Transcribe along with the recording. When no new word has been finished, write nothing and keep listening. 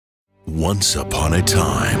Once upon a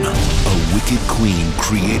time, a wicked queen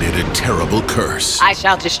created a terrible curse I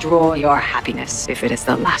shall destroy your happiness if it is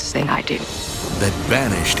the last thing I do. that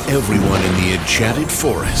banished everyone in the enchanted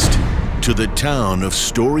forest to the town of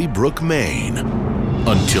Storybrooke, Maine,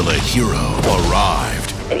 until a hero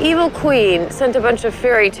arrived. An evil queen sent a bunch of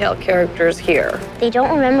fairy tale characters here. They don't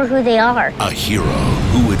remember who they are. A hero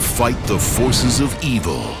who would fight the forces of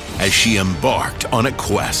evil as she embarked on a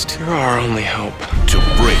quest You're our only hope. to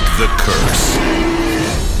break the curse.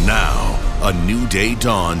 Now, a new day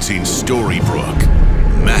dawns in Storybrooke.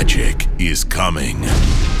 Magic is coming.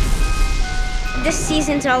 This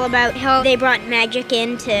season's all about how they brought magic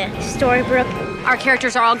into Storybrooke. Our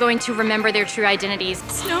characters are all going to remember their true identities.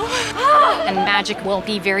 Snow? And magic will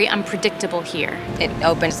be very unpredictable here. It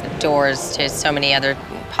opens doors to so many other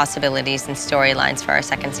possibilities and storylines for our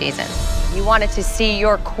second season. You wanted to see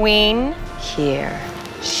your queen? Here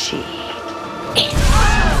she is.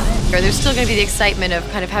 There's still going to be the excitement of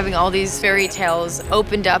kind of having all these fairy tales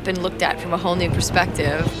opened up and looked at from a whole new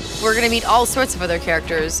perspective. We're going to meet all sorts of other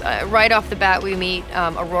characters. Right off the bat, we meet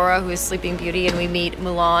Aurora, who is Sleeping Beauty, and we meet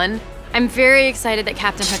Mulan. I'm very excited that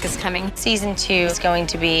Captain Hook is coming. Season 2 is going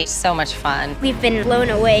to be so much fun. We've been blown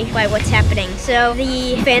away by what's happening, so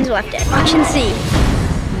the fans will have to watch and see.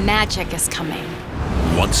 Magic is coming.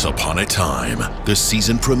 Once Upon a Time, the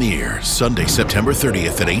season premiere, Sunday, September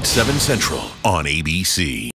 30th at 8/7 Central on ABC.